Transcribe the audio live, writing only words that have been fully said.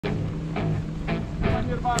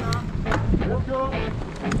Nirvana. Let's go.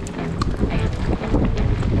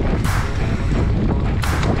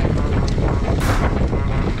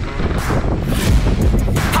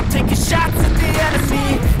 I'm taking shots at the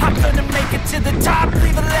enemy. I'm gonna make it to the top,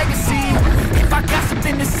 leave a legacy. If I got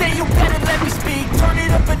something to say, you better let me speak. Turn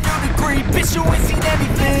it up a new degree, bitch, you ain't seen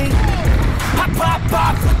anything. I pop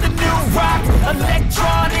off with the new rock,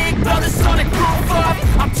 electronic, blow the sonic groove up.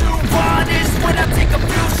 I'm too honest when I take a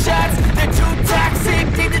few shots. They're too toxic,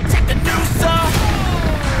 need to take the news off.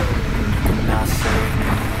 You cannot save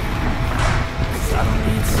me, 'cause I don't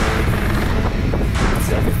need saving. It's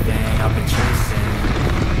everything I've been chasing,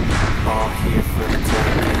 all here for the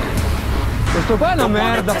taking. Questo qua è una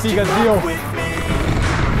merda, figa, zio.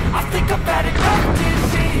 I think I've had enough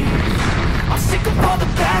disease. I'm sick of all the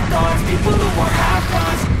bad thoughts, people who were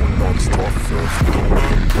half-nots.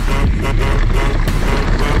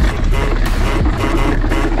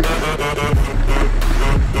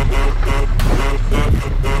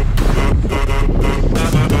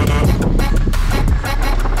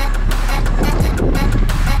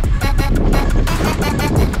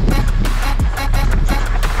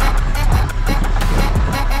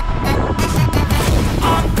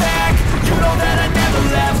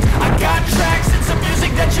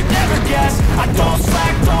 I don't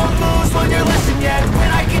slack, don't lose, learn your lesson yet.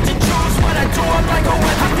 When I get to choose, when I do, I'm like a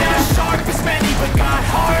weapon. I'm not as sharp as many, but got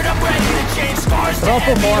hard, I'm ready to change scars to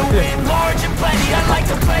heavy, to win large and plenty. I like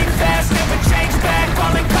to play fast, never change back.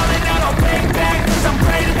 Calling out, I'll pay back, 'cause I'm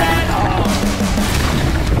great at that. Oh.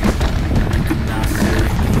 You cannot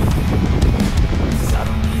save me, 'cause I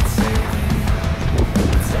don't need saving.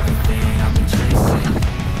 It's everything I've been chasing,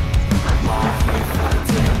 all here for the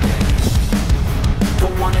taking.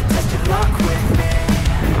 Don't wanna test your luck with me,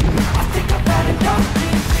 I think I've had enough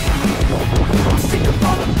disease. I'm sick of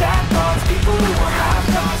all the bad thoughts, people who are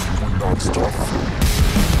half-nots.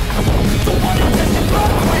 Don't wanna test your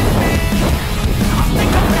luck with me, I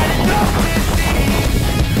think I've had enough disease.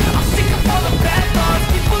 I'm sick of all the bad thoughts,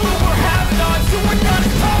 people who are half-nots, who are not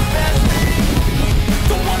as tough as me.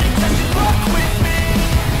 Don't wanna test your luck with me,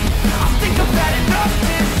 I think I've had enough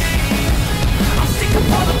disease. I'm sick of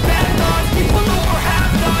all the bad thoughts, people who are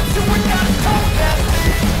half-nots, who are not as tough as me.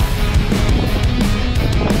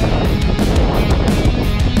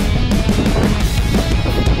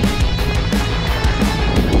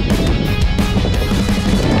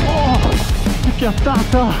 Oh, che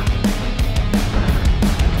chiattata!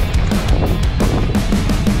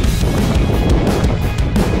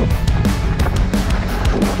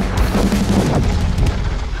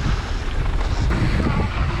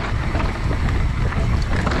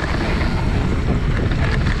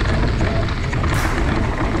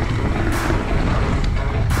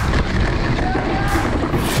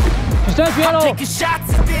 I'm taking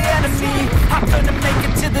shots at the enemy. I'm gonna make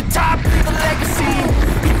it to the top, leave a legacy.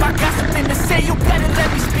 If I got something to say, you better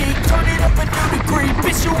let me speak. Turn it up a new degree,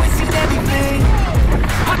 bitch, you ain't seen anything.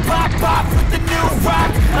 I pop off with the new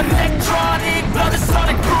rock, electronic, blow the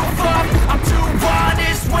sonic groove up.